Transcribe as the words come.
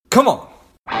Come on.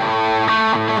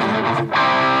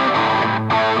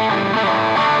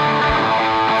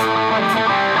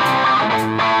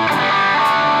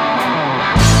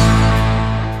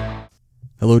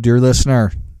 Hello, dear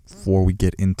listener. Before we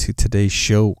get into today's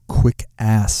show, quick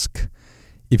ask.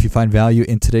 If you find value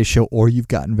in today's show or you've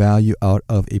gotten value out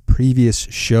of a previous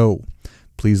show,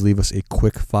 please leave us a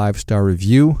quick 5-star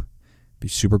review. Be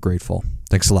super grateful.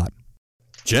 Thanks a lot.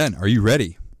 Jen, are you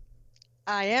ready?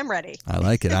 I am ready. I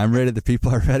like it. I'm ready. The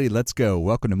people are ready. Let's go.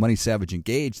 Welcome to Money Savage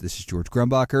Engaged. This is George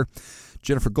Grumbacher.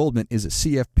 Jennifer Goldman is a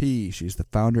CFP. She's the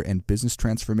founder and business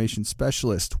transformation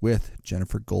specialist with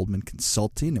Jennifer Goldman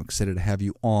Consulting. I'm excited to have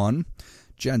you on.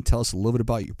 Jen, tell us a little bit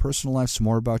about your personal life, some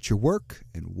more about your work,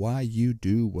 and why you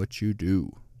do what you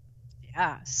do.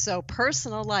 Yeah, so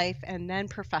personal life and then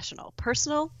professional.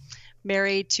 Personal,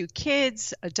 married, 2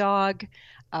 kids, a dog,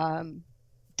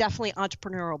 definitely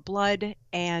entrepreneurial blood,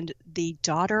 and the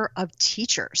daughter of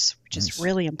teachers, which is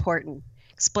really important.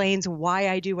 Explains why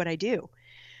I do what I do.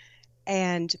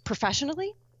 And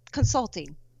professionally,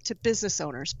 consulting to business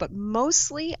owners, but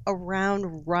mostly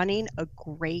around running a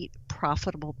great,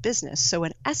 profitable business. So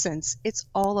in essence, it's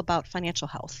all about financial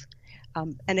health.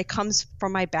 And it comes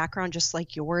from my background, just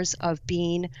like yours, of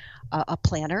being a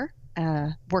planner,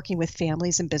 working with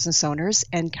families and business owners,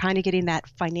 and kind of getting that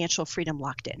financial freedom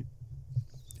locked in.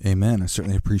 Amen. I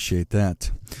certainly appreciate that.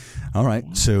 All right.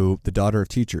 So the daughter of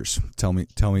teachers, tell me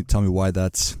why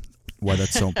that's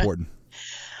so important.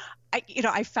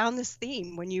 I found this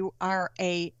theme. When you are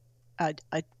a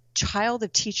child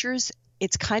of teachers,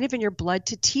 it's kind of in your blood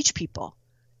to teach people.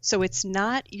 So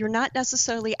you're not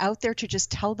necessarily out there to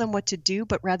just tell them what to do,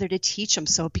 but rather to teach them.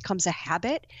 So it becomes a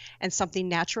habit and something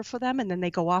natural for them. And then they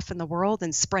go off in the world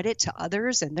and spread it to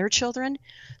others and their children.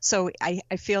 So I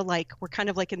feel like we're kind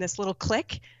of like in this little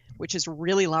clique, which is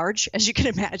really large, as you can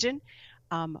imagine,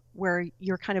 where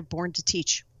you're kind of born to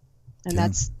teach. And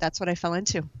that's what I fell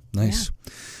into. Nice.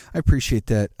 Yeah. I appreciate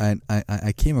that.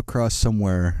 I came across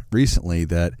somewhere recently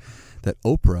that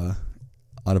Oprah,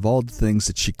 out of all the things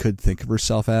that she could think of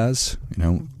herself as,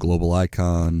 global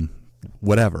icon,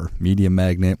 whatever, media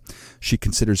magnet, she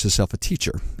considers herself a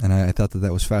teacher. And I thought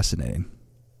that was fascinating.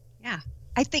 Yeah.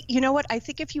 I think, you know what? I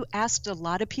think if you asked a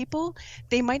lot of people,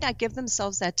 they might not give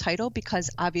themselves that title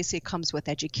because obviously it comes with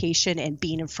education and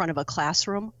being in front of a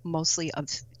classroom, mostly of,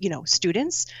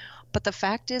 students. But the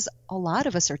fact is, a lot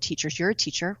of us are teachers. You're a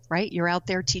teacher, right? You're out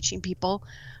there teaching people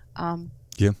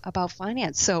about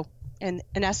finance. So in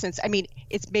essence,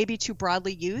 it's maybe too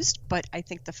broadly used, but I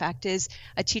think the fact is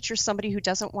a teacher is somebody who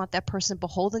doesn't want that person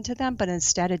beholden to them, but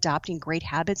instead adopting great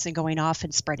habits and going off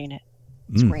and spreading it.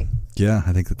 It's great. Yeah,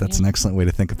 I think that's an excellent way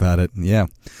to think about it. Yeah.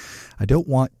 I don't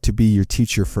want to be your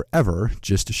teacher forever,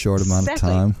 just a short amount of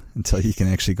time until you can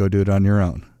actually go do it on your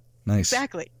own. Nice.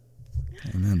 Exactly.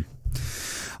 Amen.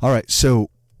 All right. So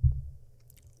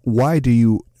why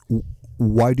do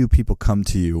people come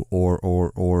to you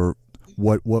or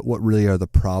what really are the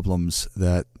problems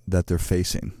that they're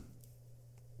facing?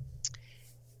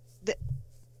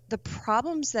 The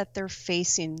problems that they're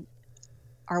facing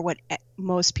are what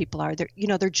most people are.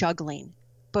 They're juggling.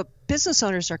 But business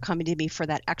owners are coming to me for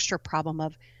that extra problem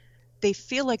of they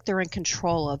feel like they're in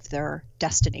control of their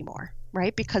destiny more,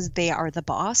 right? Because they are the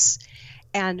boss.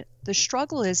 And the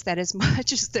struggle is that as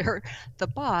much as they're the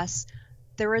boss,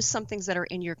 there is some things that are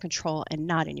in your control and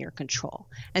not in your control.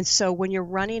 And so when you're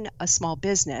running a small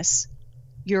business,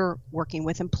 you're working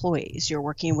with employees, you're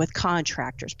working with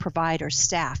contractors, providers,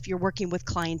 staff, you're working with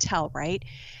clientele, right?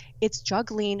 It's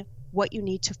juggling what you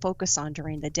need to focus on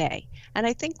during the day. And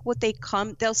I think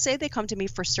they'll say they come to me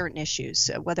for certain issues,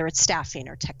 whether it's staffing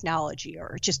or technology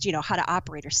or just, how to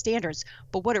operate or standards.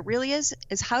 But what it really is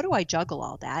how do I juggle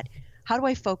all that? How do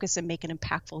I focus and make an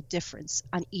impactful difference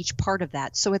on each part of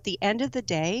that? So at the end of the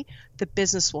day, the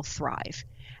business will thrive.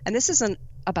 And this isn't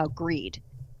about greed,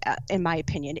 in my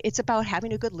opinion. It's about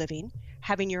having a good living,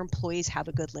 having your employees have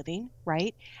a good living,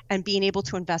 right? And being able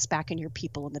to invest back in your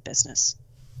people in the business.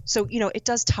 So, it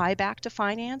does tie back to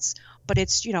finance, but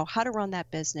it's, how to run that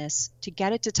business to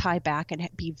get it to tie back and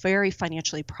be very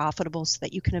financially profitable so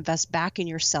that you can invest back in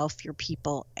yourself, your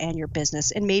people, and your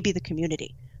business, and maybe the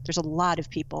community. There's a lot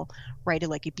of people, right,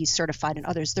 like Be Certified and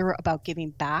others. They're about giving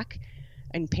back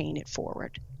and paying it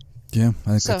forward. Yeah,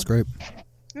 I think that's great.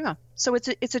 Yeah. So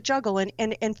it's a juggle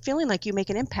and feeling like you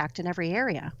make an impact in every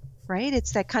area, right?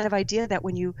 It's that kind of idea that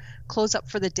when you close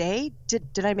up for the day,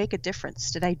 did I make a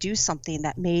difference? Did I do something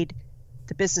that made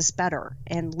the business better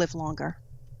and live longer?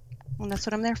 And that's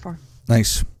what I'm there for.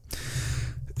 Nice.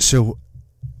 So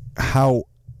how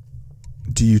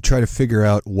Do you try to figure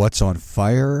out what's on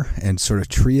fire and sort of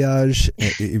triage,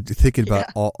 thinking about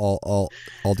all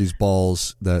these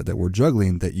balls that we're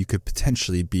juggling that you could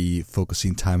potentially be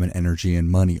focusing time and energy and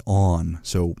money on?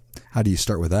 So how do you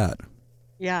start with that?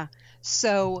 Yeah.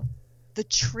 So the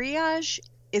triage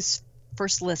is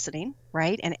first listening,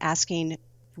 right? And asking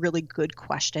really good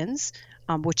questions,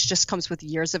 which just comes with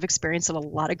years of experience and a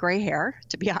lot of gray hair,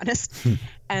 to be honest,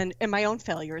 and my own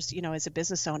failures, as a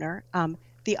business owner.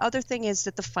 The other thing is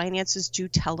that the finances do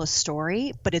tell a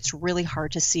story, but it's really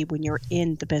hard to see when you're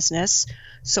in the business.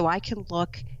 So I can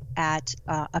look at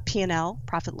a P&L,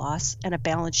 profit loss, and a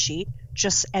balance sheet,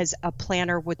 just as a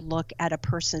planner would look at a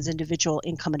person's individual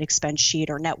income and expense sheet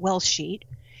or net wealth sheet,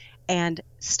 and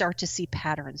start to see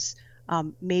patterns.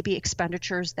 Maybe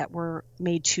expenditures that were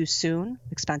made too soon,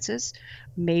 expenses,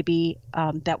 maybe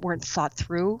that weren't thought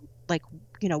through, like,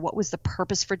 what was the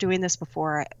purpose for doing this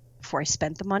before I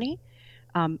spent the money?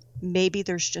 Maybe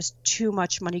there's just too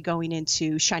much money going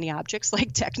into shiny objects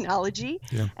like technology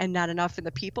and not enough in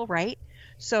the people, right?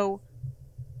 So,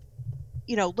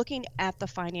 looking at the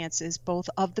finances, both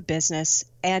of the business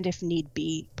and, if need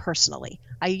be, personally.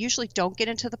 I usually don't get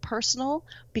into the personal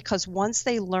because once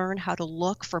they learn how to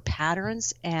look for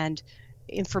patterns and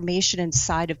information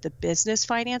inside of the business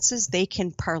finances, they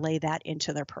can parlay that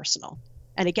into their personal.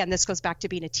 And again, this goes back to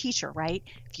being a teacher, right?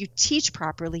 If you teach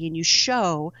properly and you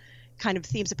show kind of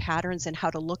themes of patterns and how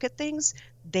to look at things,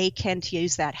 they can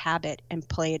use that habit and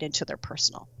play it into their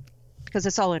personal because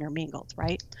it's all intermingled,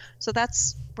 right? So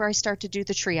that's where I start to do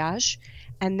the triage.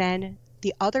 And then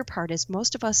the other part is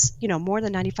most of us, more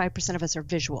than 95% of us are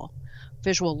visual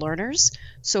learners.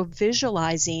 So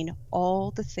visualizing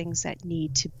all the things that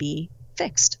need to be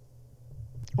fixed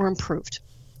or improved.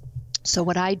 So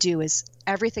what I do is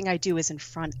everything I do is in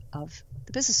front of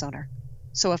the business owner.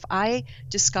 So if I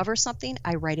discover something,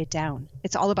 I write it down.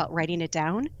 It's all about writing it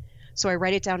down. So I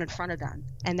write it down in front of them.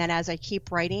 And then as I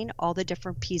keep writing all the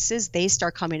different pieces, they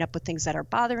start coming up with things that are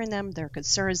bothering them, their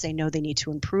concerns, they know they need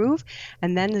to improve.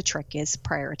 And then the trick is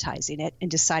prioritizing it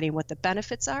and deciding what the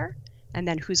benefits are and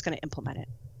then who's going to implement it.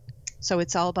 So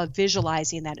it's all about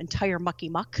visualizing that entire mucky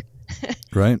muck.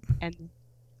 Right. And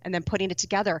then putting it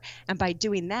together. And by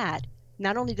doing that,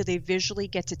 not only do they visually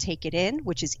get to take it in,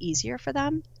 which is easier for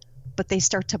them, but they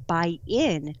start to buy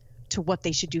in to what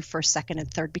they should do first, second, and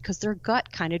third because their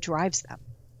gut kind of drives them.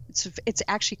 It's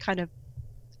actually kind of,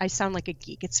 I sound like a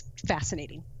geek. It's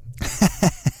fascinating.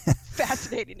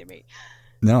 Fascinating to me.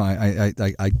 No,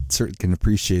 I certainly can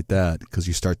appreciate that because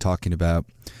you start talking about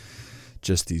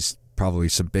just these probably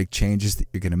some big changes that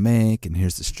you're going to make, and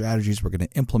here's the strategies we're going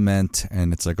to implement,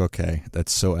 and it's like, okay,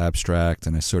 that's so abstract,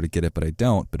 and I sort of get it, but I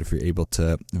don't. But if you're able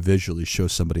to visually show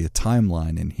somebody a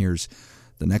timeline, and here's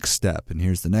the next step, and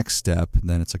here's the next step,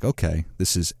 then it's like, okay,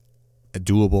 this is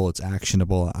doable, it's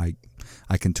actionable,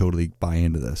 I can totally buy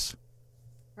into this.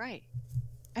 Right.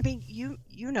 I mean, you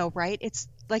know, right? It's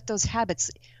like those habits,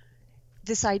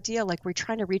 this idea like we're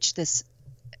trying to reach this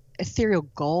ethereal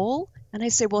goal. And I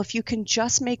say, well, if you can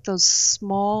just make those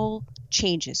small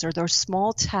changes or those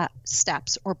small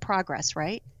steps or progress,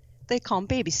 right? They call them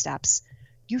baby steps.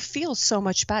 You feel so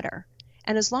much better.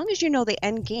 And as long as you know the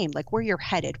end game, like where you're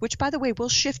headed, which, by the way, will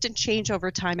shift and change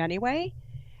over time anyway,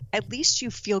 at least you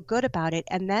feel good about it.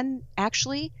 And then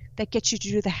actually that gets you to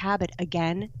do the habit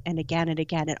again and again and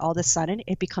again. And all of a sudden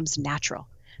it becomes natural.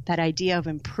 That idea of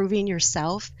improving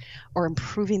yourself or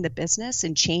improving the business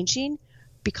and changing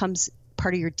becomes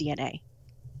part of your DNA.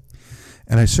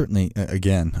 And I certainly,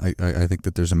 again, I think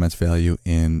that there's immense value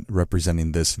in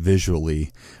representing this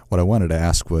visually. What I wanted to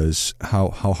ask was how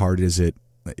hard is it?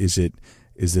 Is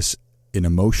this an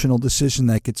emotional decision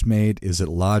that gets made? Is it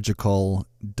logical?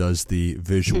 Does the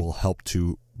visual help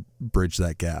to bridge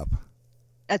that gap?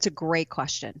 That's a great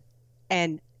question.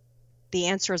 And the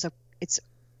answer is it's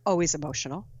always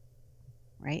emotional,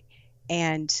 right?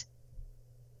 And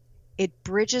it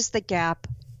bridges the gap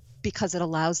because it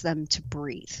allows them to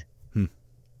breathe,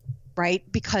 right?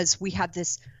 Because we have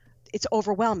this, it's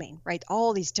overwhelming, right?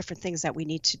 All these different things that we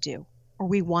need to do or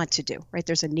we want to do, right?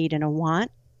 There's a need and a want.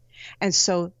 And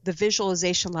so the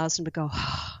visualization allows them to go,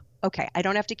 oh, okay, I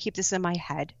don't have to keep this in my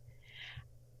head.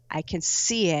 I can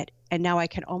see it. And now I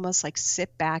can almost like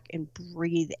sit back and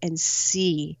breathe and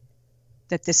see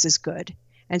that this is good.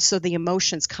 And so the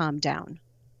emotions calm down.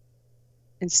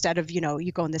 Instead of,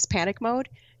 you go in this panic mode,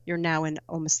 you're now in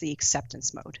almost the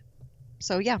acceptance mode.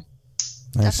 So yeah,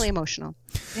 nice. Definitely emotional.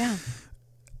 Yeah.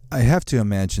 I have to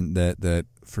imagine that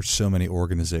for so many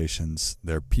organizations,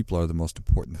 their people are the most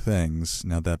important things.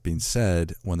 Now, that being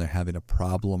said, when they're having a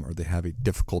problem or they have a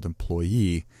difficult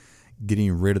employee,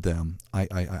 getting rid of them,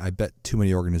 I bet too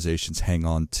many organizations hang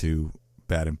on to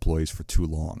bad employees for too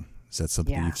long. Is that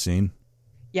something you've seen?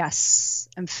 Yes.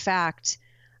 In fact,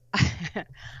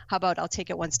 how about I'll take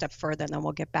it one step further and then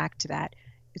we'll get back to that.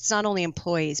 It's not only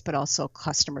employees, but also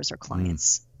customers or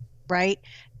clients, right?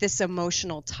 This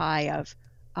emotional tie of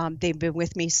they've been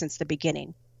with me since the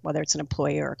beginning, whether it's an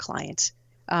employee or a client.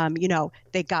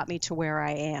 They got me to where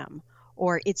I am,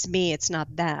 or it's me, it's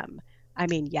not them. I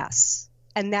mean, yes.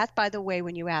 And that, by the way,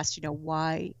 when you asked,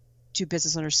 why do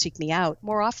business owners seek me out?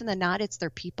 More often than not, it's their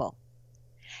people.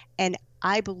 And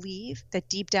I believe that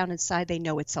deep down inside, they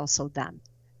know it's also them.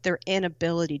 Their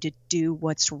inability to do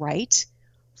what's right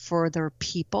for their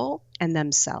people and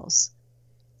themselves.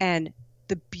 And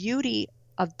the beauty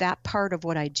of that part of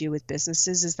what I do with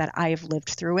businesses is that I have lived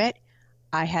through it.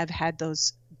 I have had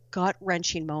those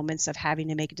gut-wrenching moments of having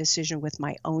to make a decision with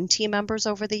my own team members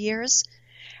over the years,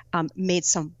 made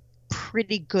some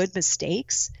pretty good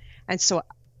mistakes. And so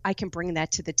I can bring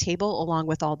that to the table along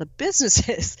with all the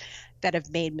businesses that have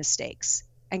made mistakes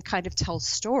and kind of tell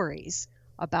stories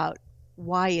about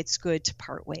why it's good to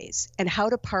part ways and how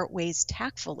to part ways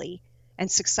tactfully and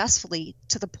successfully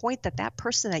to the point that that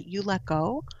person that you let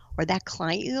go or that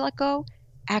client you let go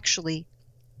actually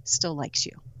still likes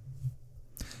you.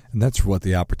 And that's what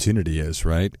the opportunity is,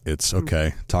 right? It's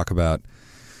okay. Talk about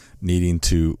needing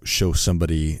to show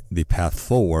somebody the path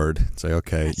forward. Say,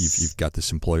 okay, you've got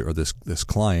this employee or this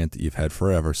client that you've had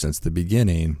forever since the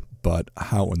beginning, but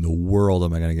how in the world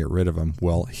am I going to get rid of them?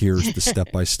 Well, here's the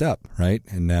step-by-step, right?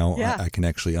 And now I can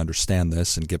actually understand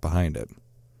this and get behind it.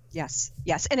 Yes.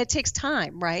 And it takes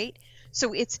time, right?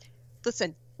 So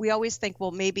listen, we always think,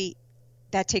 well, maybe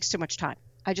that takes too much time.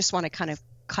 I just want to kind of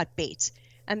cut bait.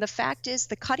 And the fact is,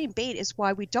 the cutting bait is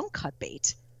why we don't cut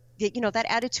bait. That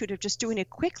attitude of just doing it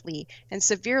quickly and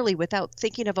severely without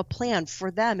thinking of a plan for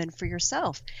them and for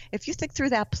yourself. If you think through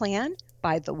that plan,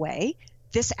 by the way,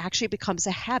 this actually becomes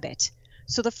a habit.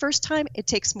 So the first time, it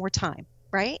takes more time,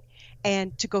 right?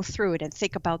 And to go through it and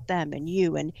think about them and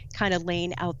you and kind of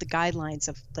laying out the guidelines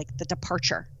of like the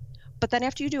departure. But then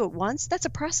after you do it once, that's a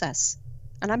process.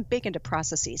 And I'm big into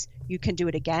processes. You can do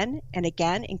it again and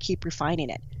again and keep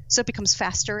refining it. So it becomes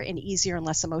faster and easier and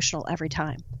less emotional every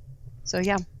time. So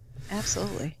yeah,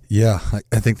 absolutely. Yeah,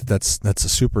 I think that's a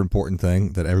super important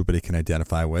thing that everybody can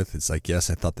identify with. It's like,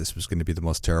 yes, I thought this was going to be the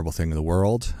most terrible thing in the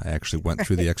world. I actually went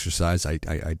through the exercise. I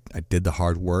did the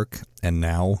hard work, and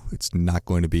now it's not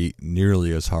going to be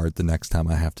nearly as hard the next time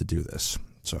I have to do this.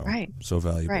 So, so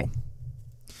valuable. Right.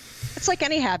 It's like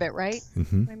any habit, right?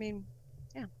 Mm-hmm. I mean,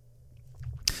 yeah.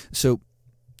 So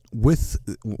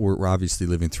we're obviously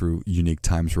living through unique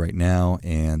times right now,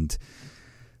 and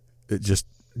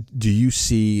do you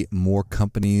see more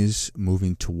companies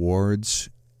moving towards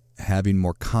having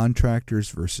more contractors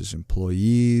versus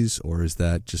employees, or is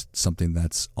that just something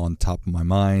that's on top of my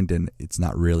mind and it's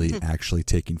not really actually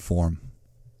taking form?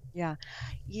 Yeah.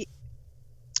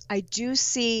 I do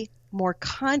see more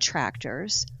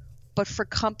contractors, but for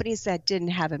companies that didn't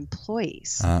have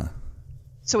employees.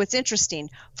 So it's interesting.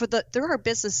 There are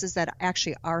businesses that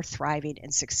actually are thriving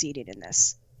and succeeding in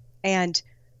this. And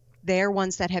they're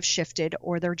ones that have shifted,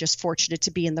 or they're just fortunate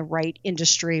to be in the right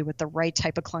industry with the right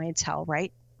type of clientele,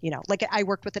 right? Like I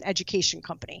worked with an education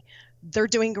company. They're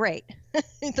doing great.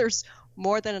 There's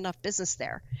more than enough business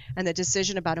there. And the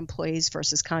decision about employees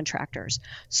versus contractors.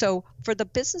 So for the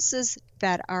businesses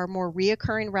that are more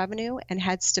reoccurring revenue and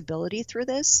had stability through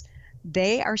this,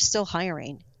 they are still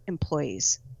hiring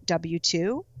employees.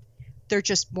 W-2, they're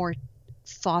just more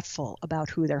thoughtful about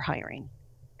who they're hiring.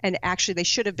 And actually, they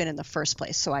should have been in the first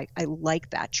place. So I like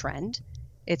that trend.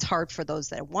 It's hard for those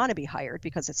that want to be hired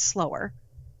because it's slower,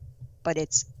 but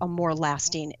it's a more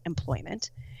lasting employment.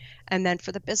 And then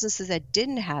for the businesses that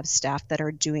didn't have staff that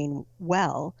are doing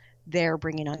well, they're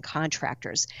bringing on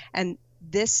contractors. And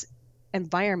this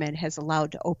environment has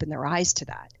allowed to open their eyes to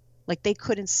that. Like they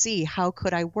couldn't see, how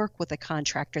could I work with a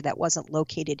contractor that wasn't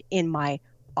located in my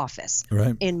office,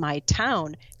 right, in my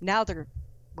town? Now the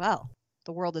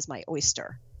world is my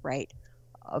oyster, right,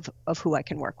 of who I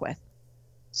can work with.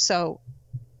 So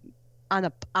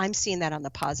I'm seeing that on the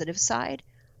positive side.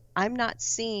 I'm not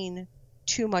seeing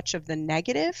too much of the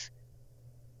negative.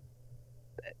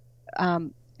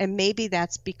 And maybe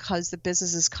that's because the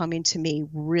businesses coming to me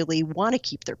really want to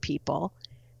keep their people,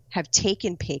 have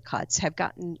taken pay cuts, have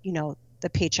gotten, the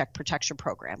Paycheck Protection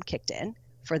Program kicked in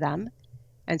for them.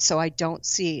 And so I don't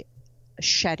see a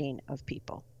shedding of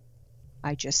people.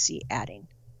 I just see adding.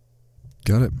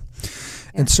 Got it. Yeah.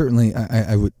 And certainly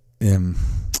I would,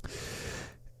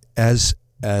 as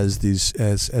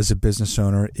a business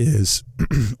owner is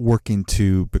working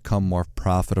to become more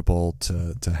profitable,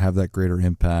 to have that greater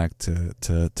impact,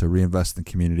 to reinvest in the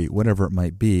community, whatever it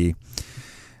might be,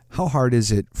 How hard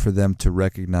is it for them to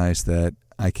recognize that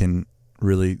I can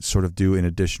really sort of do an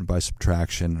addition by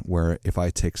subtraction, where if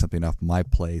I take something off my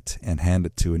plate and hand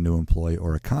it to a new employee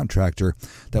or a contractor,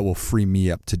 that will free me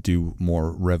up to do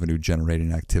more revenue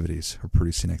generating activities or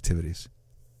producing activities?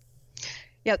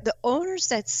 Yeah, the owners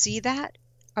that see that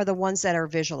are the ones that are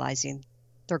visualizing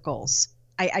their goals.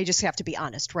 I just have to be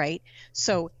honest, right?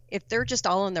 So if they're just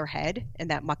all in their head in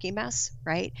that mucky mess,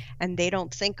 right, and they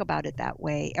don't think about it that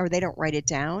way, or they don't write it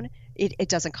down, it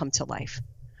doesn't come to life.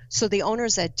 So the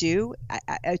owners that do,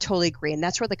 I totally agree. And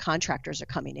that's where the contractors are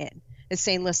coming in, is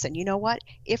saying, listen, you know what?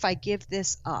 If I give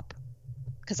this up,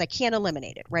 because I can't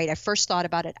eliminate it, right? I first thought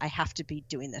about it. I have to be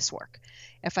doing this work.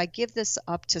 If I give this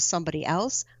up to somebody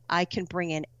else, I can bring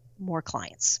in more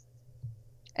clients.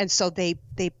 And so they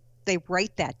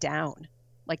write that down.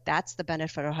 Like, that's the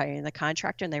benefit of hiring the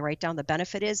contractor, and they write down the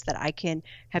benefit is that I can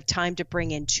have time to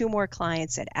bring in 2 more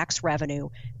clients at X revenue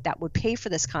that would pay for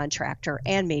this contractor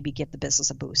and maybe give the business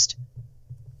a boost.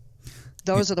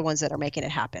 Those are the ones that are making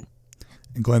it happen.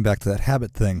 And going back to that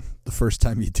habit thing, the first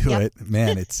time you do it,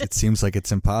 man, it seems like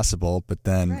it's impossible, but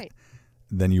then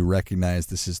then you recognize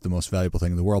this is the most valuable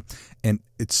thing in the world. And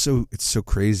it's so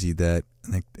crazy that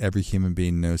I think every human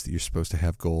being knows that you're supposed to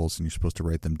have goals and you're supposed to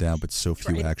write them down, but so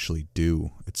few actually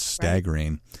do. It's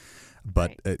staggering.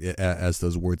 But as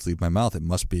those words leave my mouth, it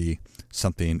must be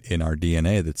something in our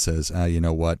DNA that says, you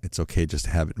know what, it's okay just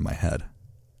to have it in my head.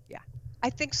 Yeah, I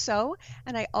think so.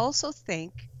 And I also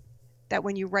think that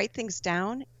when you write things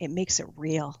down, it makes it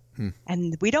real.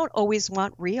 And we don't always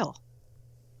want real.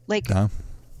 Like,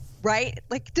 right?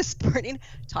 Like this morning,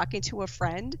 talking to a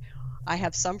friend, I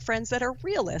have some friends that are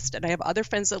realists, and I have other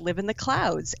friends that live in the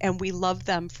clouds, and we love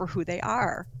them for who they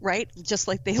are, right? Just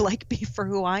like they like me for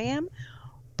who I am.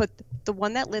 But the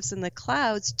one that lives in the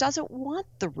clouds doesn't want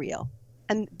the real.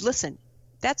 And listen,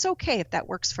 that's okay if that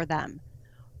works for them.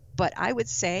 But I would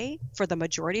say for the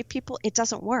majority of people, it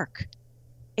doesn't work.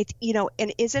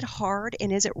 And is it hard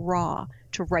and is it raw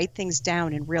to write things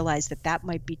down and realize that that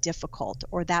might be difficult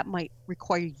or that might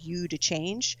require you to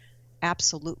change?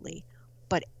 Absolutely.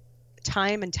 But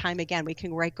time and time again, we can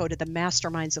go to the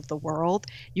masterminds of the world.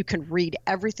 You can read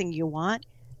everything you want.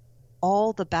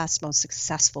 All the best, most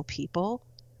successful people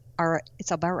it's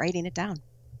about writing it down.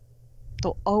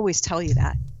 They'll always tell you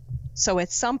that. So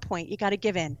at some point, you got to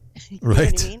give in. You know what I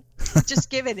mean?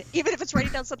 Just give in, even if it's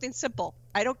writing down something simple.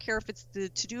 I don't care if it's the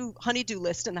to-do honey-do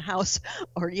list in the house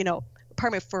or,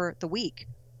 apartment for the week.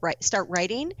 Right? Start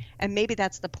writing, and maybe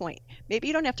that's the point. Maybe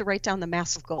you don't have to write down the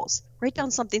massive goals. Write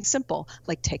down something simple,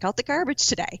 like take out the garbage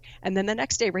today, and then the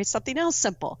next day write something else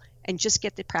simple, and just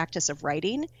get the practice of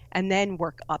writing, and then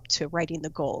work up to writing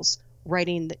the goals,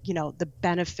 writing the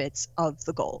benefits of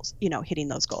the goals, hitting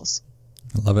those goals.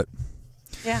 I love it.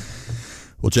 Yeah.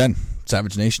 Well, Jen,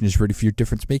 Savage Nation is ready for your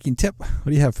difference-making tip. What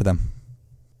do you have for them?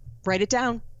 Write it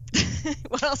down.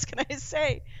 What else can I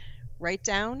say? Write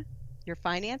down your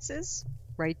finances.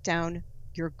 Write down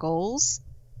your goals.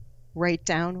 Write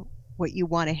down what you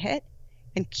want to hit,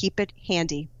 and keep it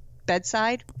handy.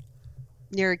 Bedside,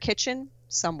 near a kitchen,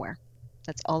 somewhere.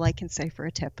 That's all I can say for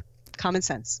a tip. Common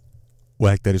sense.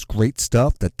 Well, that is great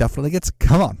stuff. That definitely gets...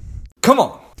 Come on.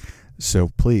 So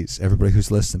please, everybody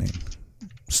who's listening,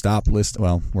 stop listening.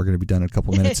 Well, we're going to be done in a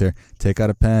couple minutes here. Take out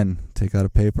a pen, take out a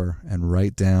paper, and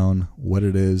write down what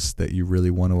it is that you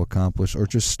really want to accomplish, or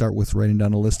just start with writing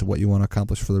down a list of what you want to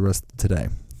accomplish for the rest of today.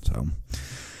 So, well,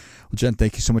 Jen,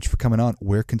 thank you so much for coming on.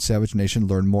 Where can Savage Nation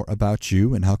learn more about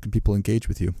you, and how can people engage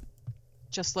with you?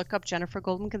 Just look up Jennifer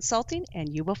Goldman Consulting,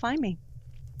 and you will find me.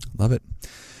 Love it.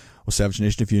 Well, Savage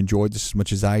Nation, if you enjoyed this as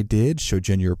much as I did, show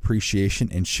Jen your appreciation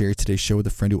and share today's show with a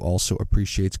friend who also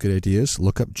appreciates good ideas.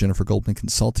 Look up Jennifer Goldman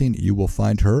Consulting. You will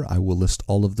find her. I will list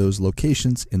all of those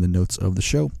locations in the notes of the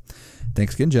show.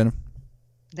 Thanks again, Jenna.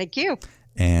 Thank you.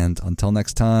 And until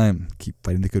next time, keep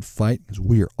fighting the good fight, because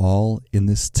we are all in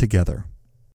this together.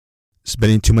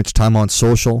 Spending too much time on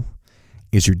social?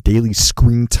 Is your daily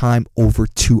screen time over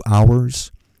 2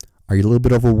 hours? Are you a little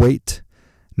bit overweight?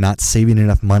 Not saving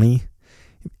enough money?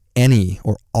 Any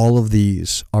or all of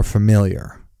these are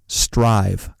familiar,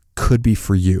 Strive could be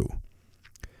for you.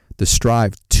 The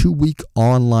Strive 2-week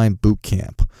online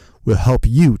bootcamp will help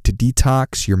you to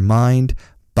detox your mind,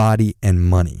 body, and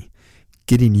money,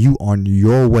 getting you on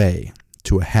your way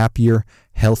to a happier,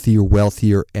 healthier,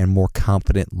 wealthier, and more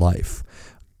confident life.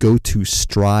 Go to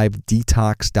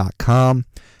strivedetox.com,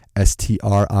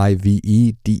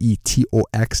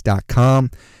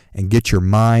 STRIVEDETOX.com, and get your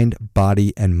mind,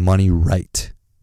 body, and money right.